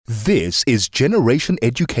This is Generation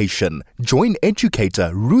Education. Join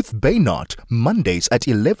educator Ruth Baynard Mondays at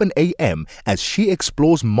 11 a.m. as she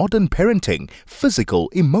explores modern parenting, physical,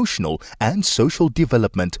 emotional, and social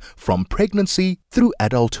development from pregnancy through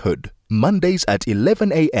adulthood. Mondays at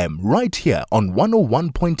 11 a.m. right here on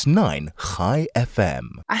 101.9 High FM.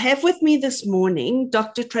 I have with me this morning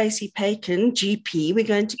Dr. Tracey Paiken, GP. We're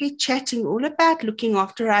going to be chatting all about looking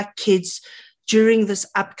after our kids during this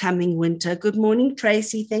upcoming winter. Good morning,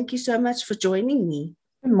 Tracey. Thank you so much for joining me.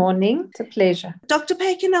 Good morning. It's a pleasure. Dr.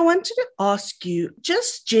 Paiken, I wanted to ask you,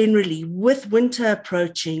 just generally with winter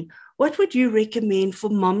approaching, what would you recommend for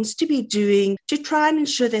moms to be doing to try and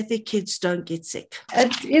ensure that their kids don't get sick?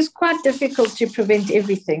 It is quite difficult to prevent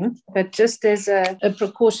everything, but just as a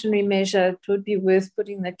precautionary measure, it would be worth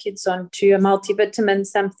putting the kids onto a multivitamin,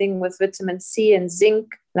 something with vitamin C and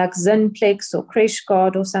zinc, like Zinplex or Crash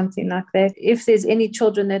Guard or something like that. If there's any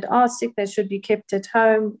children that are sick, they should be kept at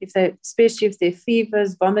home, especially if they're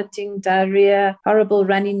fevers, vomiting, diarrhea, horrible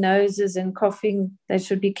runny noses and coughing, they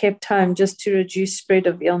should be kept home just to reduce spread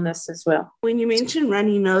of illness as well. When you mention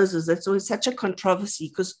runny noses, that's always such a controversy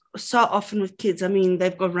because so often with kids,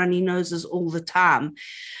 they've got runny noses all the time.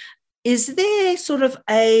 Is there sort of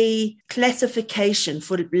a classification,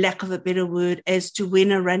 for lack of a better word, as to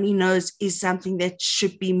when a runny nose is something that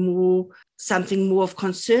should be something more of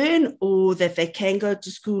concern, or that they can go to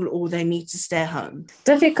school or they need to stay home?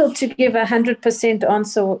 Difficult to give 100%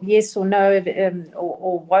 answer, yes or no,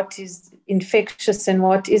 or what is infectious and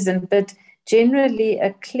what isn't, but generally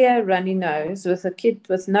a clear runny nose with a kid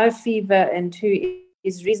with no fever and who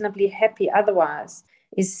is reasonably happy otherwise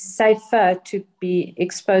is safer to be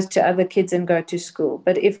exposed to other kids and go to school.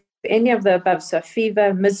 But if any of the above, so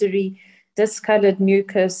fever, misery, discolored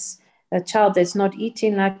mucus, a child that's not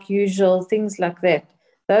eating like usual, things like that,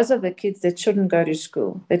 those are the kids that shouldn't go to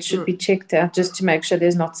school, that should be checked out just to make sure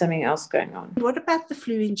there's not something else going on. What about the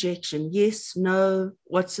flu injection? Yes, no?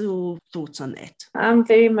 What's your thoughts on that? I'm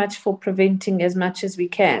very much for preventing as much as we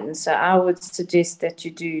can. So I would suggest that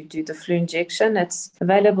you do the flu injection. It's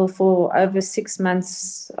available for over 6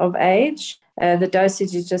 months of age. The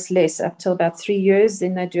dosage is just less, up till about 3 years.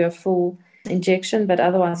 Then they do a full injection, but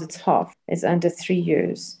otherwise it's half. It's under 3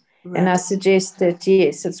 years. Right. And I suggest that,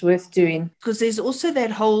 yes, it's worth doing. Because there's also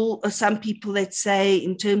that whole, some people that say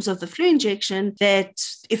in terms of the flu injection that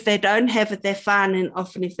if they don't have it, they're fine. And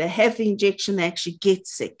often if they have the injection, they actually get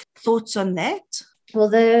sick. Thoughts on that? Well,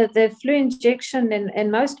 the flu injection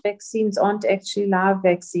and most vaccines aren't actually live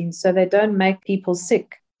vaccines, so they don't make people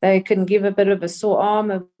sick. They can give a bit of a sore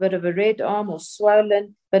arm, a bit of a red arm or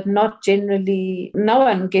swollen, but not generally, no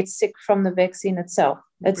one gets sick from the vaccine itself.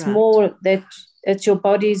 It's more that it's your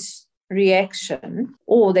body's reaction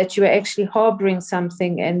or that you were actually harboring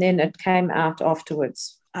something and then it came out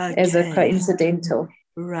afterwards as a coincidental.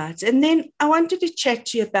 Right. And then I wanted to chat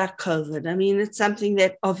to you about COVID. It's something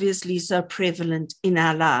that obviously is so prevalent in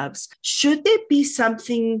our lives. Should there be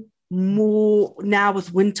something more now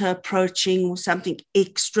with winter approaching or something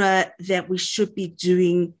extra that we should be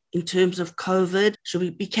doing in terms of COVID? Should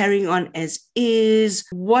we be carrying on as is?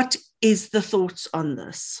 What is the thoughts on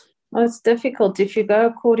this? Well, it's difficult. If you go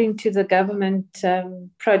according to the government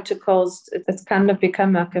protocols, it's kind of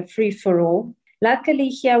become like a free-for-all. Luckily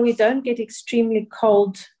here, we don't get extremely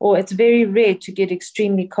cold, or it's very rare to get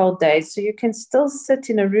extremely cold days. So you can still sit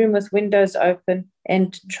in a room with windows open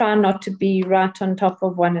and try not to be right on top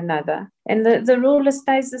of one another. And the rule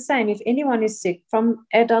stays the same. If anyone is sick, from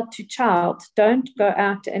adult to child, don't go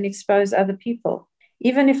out and expose other people.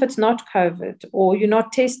 Even if it's not COVID or you're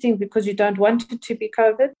not testing because you don't want it to be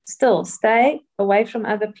COVID, still stay away from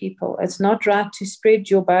other people. It's not right to spread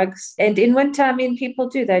your bugs. And in winter, people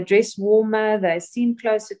do. They dress warmer, they seem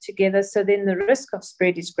closer together, so then the risk of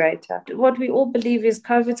spread is greater. What we all believe is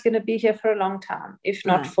COVID's going to be here for a long time, if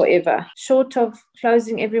not forever. Short of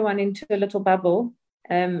closing everyone into a little bubble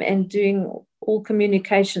and doing all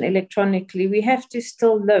communication electronically, we have to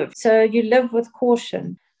still live. So you live with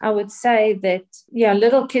caution. I would say that,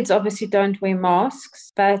 little kids obviously don't wear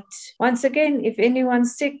masks. But once again, if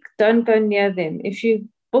anyone's sick, don't go near them. If you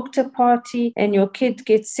booked a party and your kid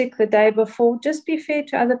gets sick the day before, just be fair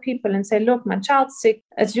to other people and say, look, my child's sick.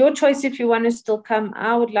 It's your choice if you want to still come.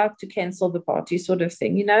 I would like to cancel the party, sort of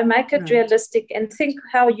thing. Make it realistic and think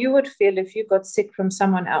how you would feel if you got sick from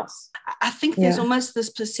someone else. I think there's almost this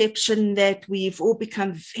perception that we've all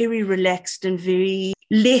become very relaxed and very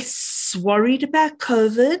less worried about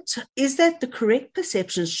COVID. Is that the correct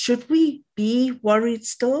perception? Should we be worried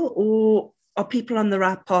still, or are people on the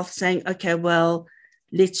right path saying, okay, well,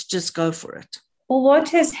 let's just go for it? Well, what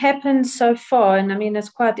has happened so far, and it's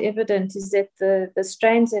quite evident, is that the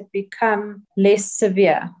strains have become less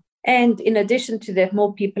severe. And in addition to that,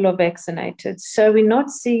 more people are vaccinated. So we're not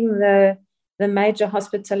seeing the major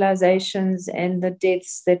hospitalizations and the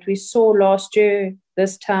deaths that we saw last year,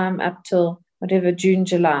 this time up till whatever, June,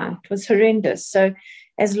 July. It was horrendous. So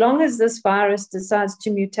as long as this virus decides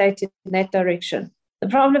to mutate in that direction, the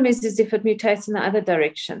problem is if it mutates in the other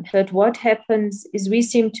direction. But what happens is we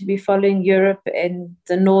seem to be following Europe and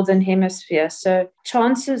the Northern Hemisphere. So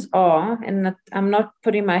chances are, and I'm not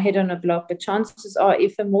putting my head on a block, but chances are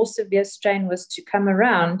if a more severe strain was to come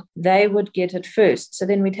around, they would get it first. So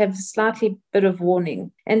then we'd have a slightly bit of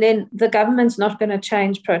warning. And then the government's not going to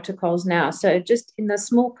change protocols now. So just in the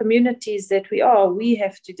small communities that we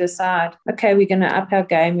have to decide, okay, we're going to up our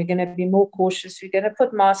game. We're going to be more cautious. We're going to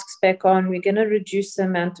put masks back on. We're going to reduce the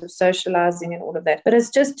amount of socializing and all of that. But it's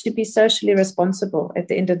just to be socially responsible at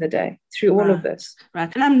the end of the day through all of this. Right.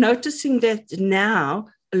 And I'm noticing that now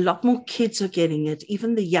a lot more kids are getting it,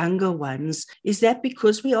 even the younger ones. Is that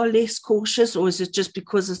because we are less cautious, or is it just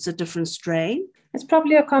because it's a different strain? It's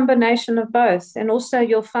probably a combination of both. And also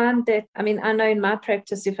you'll find that, I know in my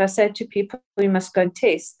practice, if I say to people, we must go and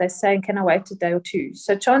test, they're saying, can I wait a day or two?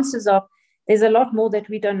 So chances are there's a lot more that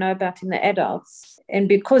we don't know about in the adults. And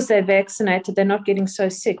because they're vaccinated, they're not getting so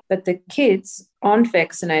sick. But the kids aren't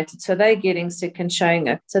vaccinated, so they're getting sick and showing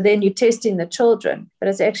it. So then you're testing the children, but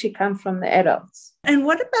it's actually come from the adults. And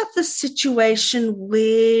what about the situation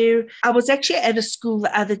where I was actually at a school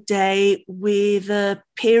the other day where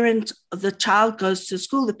the child goes to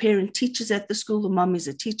school, the parent teaches at the school, the mom is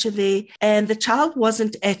a teacher there, and the child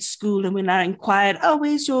wasn't at school. And when I inquired,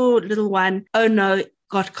 where's your little one? Oh, no,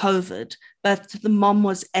 got COVID, but the mom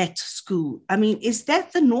was at school. Is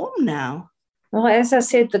that the norm now? Well, as I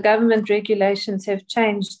said, the government regulations have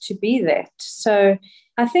changed to be that. So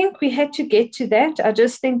I think we had to get to that. I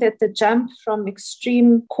just think that the jump from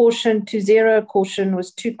extreme caution to zero caution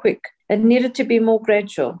was too quick. It needed to be more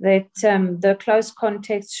gradual, that the close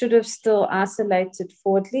contacts should have still isolated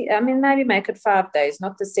for at least, maybe make it 5 days,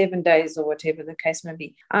 not the 7 days or whatever the case may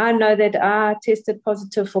be. I know that I tested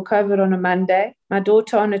positive for COVID on a Monday, my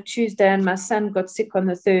daughter on a Tuesday, and my son got sick on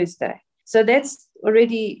the Thursday. So that's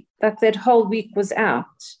already, like, that whole week was out.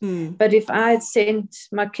 But if I had sent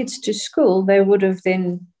my kids to school, they would have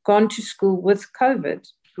then gone to school with COVID.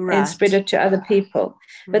 Right. And spread it to other people.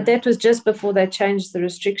 But that was just before they changed the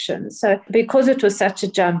restrictions. So because it was such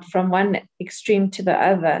a jump from one extreme to the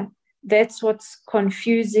other, that's what's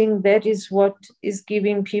confusing. That is what is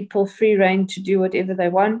giving people free rein to do whatever they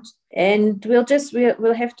want. And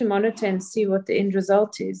we'll have to monitor and see what the end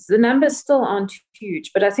result is. The numbers still aren't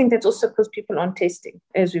huge, but I think that's also because people aren't testing,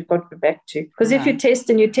 as we've got back to. Because if you test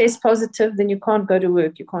and you test positive, then you can't go to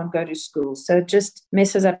work, you can't go to school. So it just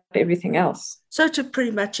messes up everything else. So to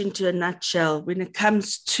pretty much into a nutshell, when it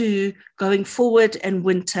comes to going forward and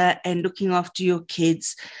winter and looking after your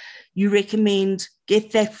kids, you recommend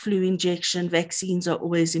get that flu injection. Vaccines are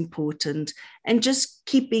always important, and just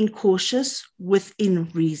keep being cautious within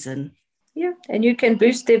reason. Yeah, and you can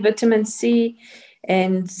boost their vitamin C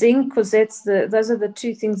and zinc, because those are the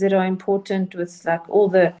two things that are important with like all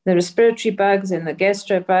the respiratory bugs and the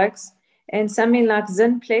gastro bugs. And something like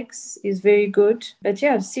Zinplex is very good. But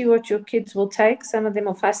yeah, see what your kids will take. Some of them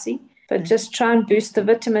are fussy. But just try and boost the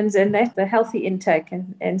vitamins and the healthy intake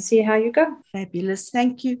and see how you go. Fabulous.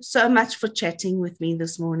 Thank you so much for chatting with me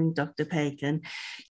this morning, Dr. Paiken.